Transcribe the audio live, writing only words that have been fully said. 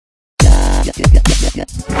What's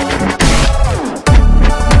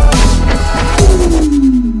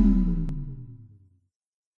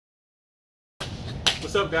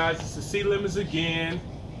up, guys? It's the C Limits again,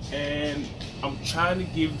 and I'm trying to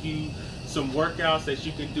give you some workouts that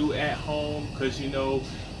you can do at home, because you know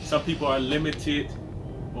some people are limited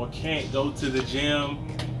or can't go to the gym.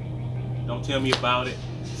 Don't tell me about it.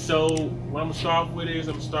 So what I'm gonna start off with is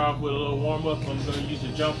I'm gonna start off with a little warm up. I'm gonna use the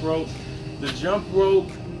jump rope. The jump rope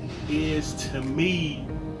is, to me,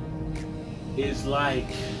 it's like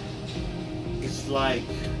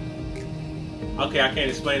okay, I can't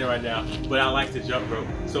explain it right now, but I like the jump rope.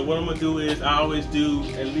 So what I'm gonna do is I always do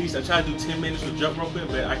at least, I try to do 10 minutes with jump roping,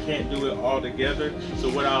 but I can't do it all together. So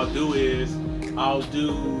what I'll do is I'll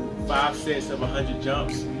do 5 sets of 100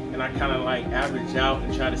 jumps, and I kind of like average out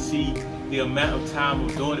and try to see the amount of time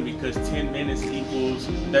I'm doing it, because 10 minutes equals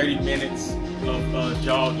 30 minutes of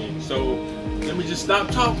jogging. So let me just stop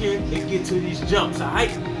talking and get to these jumps, all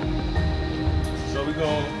right? So we're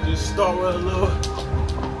gonna just start with a little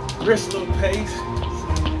brisk little pace.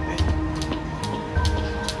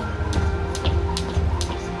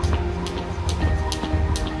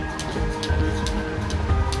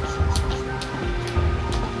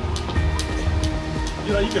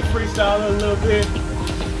 You know, you can freestyle a little bit.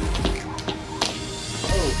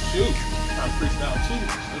 Oh shoot, I'm freestyle too.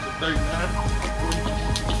 There's a 39.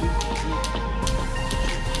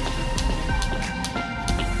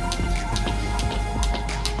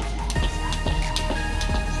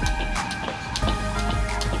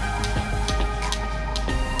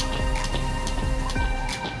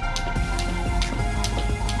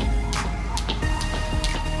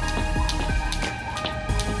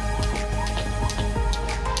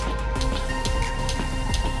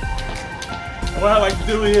 What I like to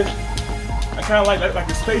do is I kind of like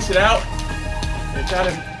to space it out and try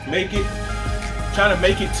to make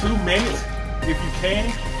it 2 minutes if you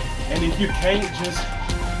can, and if you can't,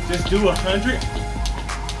 just do 100.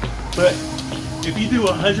 But if you do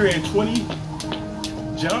 120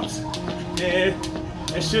 jumps, then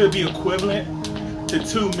it should be equivalent to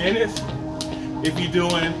 2 minutes. If you're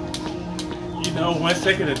doing, you know, 1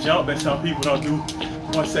 second a jump, and some people don't do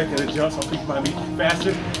 1 second a jump. Some people might be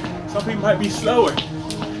faster. Some people might be slower,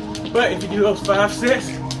 but if you do those 5 sets,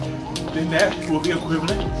 then that will be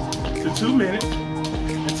equivalent to 2 minutes.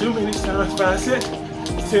 And 2 minutes times 5 sets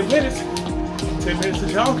is 10 minutes. 10 minutes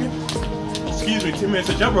of jogging, 10 minutes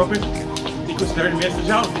of jump roping equals 30 minutes of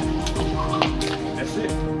jogging. That's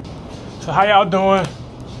it. So how y'all doing?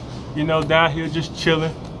 You know, down here just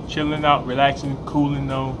chilling out, relaxing, cooling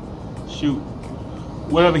though, shoot,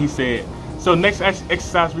 whatever he said. So next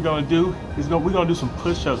exercise we're gonna do is we're gonna do some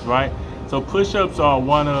push-ups, right? So push-ups are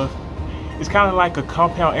it's kind of like a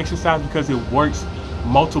compound exercise because it works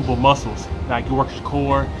multiple muscles. Like it works your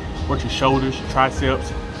core, works your shoulders, your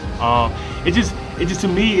triceps. It just to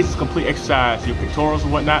me, it's a complete exercise, your pectorals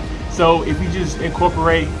and whatnot. So if you just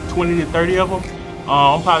incorporate 20 to 30 of them,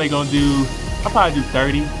 I'll probably do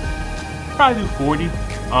 30, probably do 40.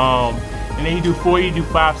 And then you do 40, you do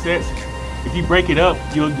 5 sets. If you break it up,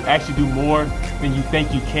 you'll actually do more than you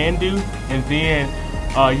think you can do, and then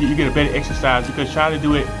you get a better exercise, because trying to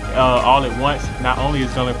do it all at once, not only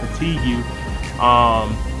is going to fatigue you,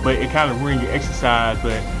 but it kind of ruins your exercise.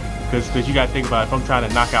 But because you got to think about it, if I'm trying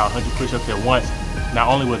to knock out 100 push-ups at once, not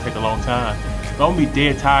only will it take a long time, but I'm going to be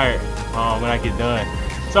dead tired when I get done.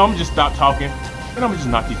 So I'm going to just stop talking, and I'm going to just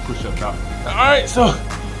knock these push-ups out. All right, so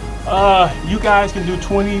you guys can do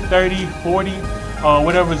 20, 30, 40,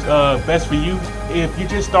 whatever's best for you. If you're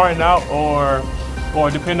just starting out, or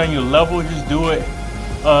depending on your level, just do it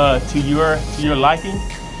to your liking,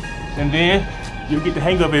 and then you'll get the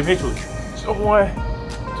hang of it eventually. So 1,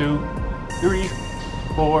 2, 3,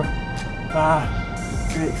 4, 5,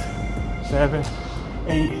 6, 7,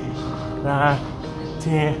 8, 9,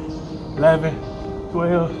 10, 11,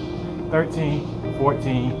 12, 13,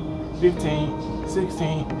 14, 15,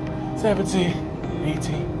 16, 17,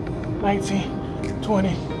 18, 19, 20,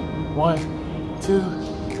 1, 2,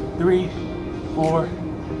 3, 4,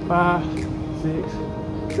 5,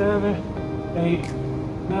 6, 7, 8,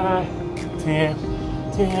 9, 10,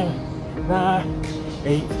 10, 9,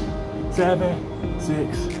 8, 7,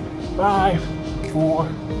 6, 5, 4,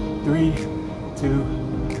 3, 2,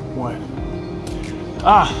 1.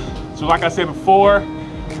 So like I said before,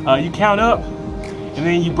 you count up, and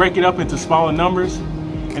then you break it up into smaller numbers,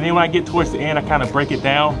 and then when I get towards the end, I kind of break it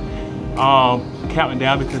down, counting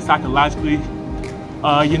down, because psychologically,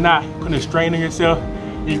 you're not putting a strain on yourself.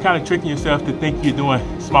 You're kind of tricking yourself to think you're doing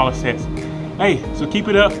smaller sets. Hey, so keep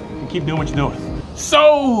it up and keep doing what you're doing.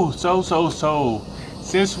 So,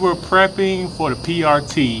 since we're prepping for the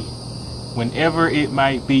PRT, whenever it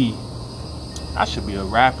might be. I should be a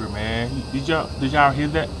rapper, man. Did y'all hear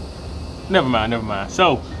that? Never mind.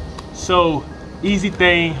 So easy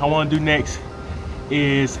thing I want to do next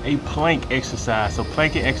is a plank exercise. So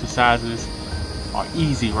planking exercises are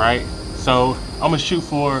easy, right? So I'm gonna shoot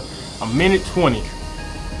for 1:20.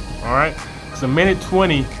 All right, so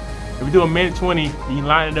 1:20. If we do 1:20, you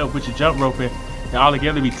line it up with your jump roping, and all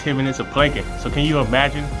together be 10 minutes of planking. So can you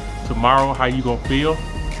imagine tomorrow how you gonna feel?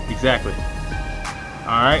 Exactly.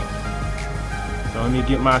 All right. So let me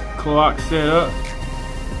get my clock set up.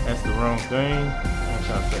 That's the wrong thing. I'm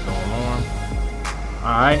trying to set the alarm.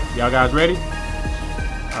 All right, y'all guys ready?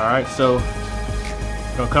 All right, so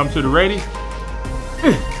gonna come to the ready,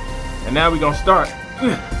 and now we gonna start.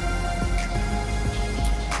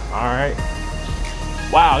 All right.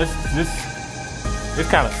 Wow, this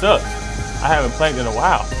kind of sucks. I haven't planked in a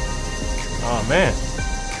while. Oh man,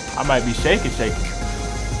 I might be shaking.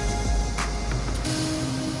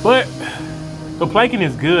 But so planking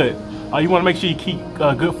is good. You want to make sure you keep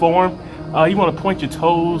good form. You want to point your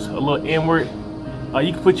toes a little inward.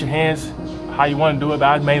 You can put your hands how you want to do it, but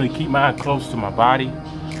I mainly keep mine close to my body.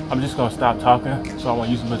 I'm just gonna stop talking, so I won't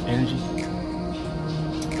use as much energy.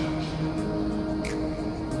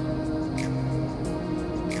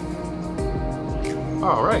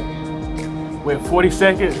 All right, wait 40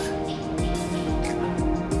 seconds.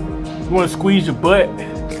 You want to squeeze your butt.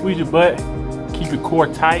 Keep your core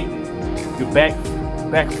tight. Your back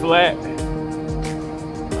flat.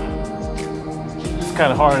 It's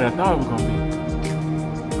kind of harder than I thought it was gonna be.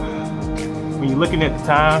 When you're looking at the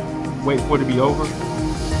time, wait for it to be over.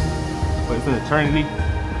 But it's an eternity.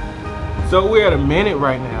 So we're at 1 minute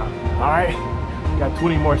right now. All right, got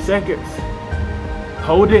 20 more seconds.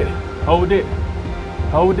 Hold it.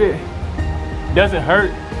 Doesn't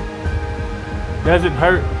hurt.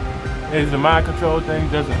 It's a mind control thing.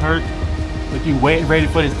 Doesn't hurt. But you waiting ready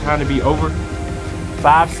for this time to be over.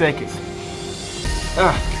 5 seconds.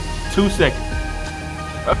 2 seconds.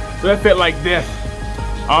 So that felt like death.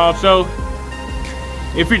 So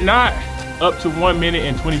if you're not up to 1 minute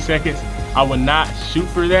and 20 seconds, I would not shoot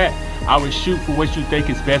for that. I would shoot for what you think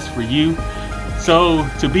is best for you. So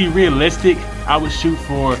to be realistic, I would shoot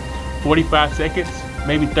for 45 seconds,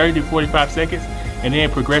 maybe 30 to 45 seconds, and then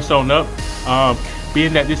progress on up.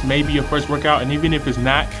 Being that this may be your first workout, and even if it's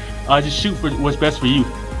not, just shoot for what's best for you.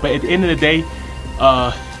 But at the end of the day,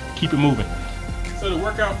 keep it moving. So the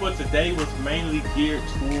workout for today was mainly geared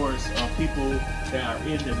towards people that are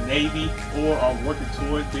in the Navy or are working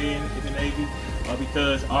towards being in the Navy,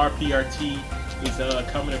 because our PRT is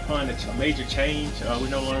coming upon a major change. We're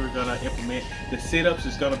no longer gonna implement the sit-ups.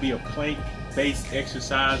 It's gonna be a plank-based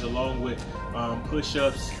exercise along with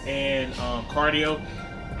push-ups and cardio.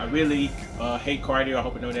 I really hate cardio. I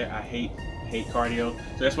hope you know that. I hate cardio.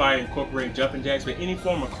 So that's why I incorporate jumping jacks. But any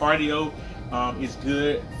form of cardio is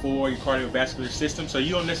good for your cardiovascular system. So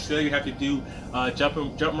you don't necessarily have to do jump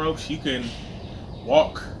ropes. You can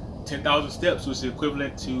walk 10,000 steps, which is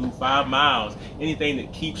equivalent to 5 miles. Anything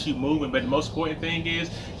that keeps you moving. But the most important thing is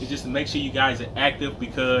just to make sure you guys are active,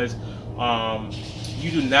 because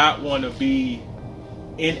you do not want to be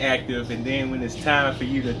inactive, and then when it's time for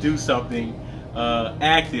you to do something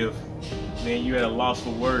active, then you're at a loss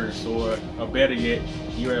for words, or better yet,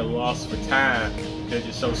 you're at a loss for time because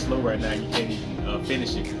you're so slow right now you can't even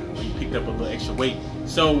finish it, or you picked up a little extra weight.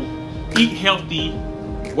 So eat healthy,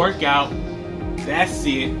 work out, that's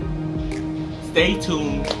it. Stay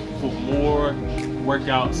tuned for more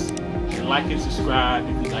workouts, and like and subscribe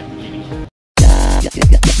if you like the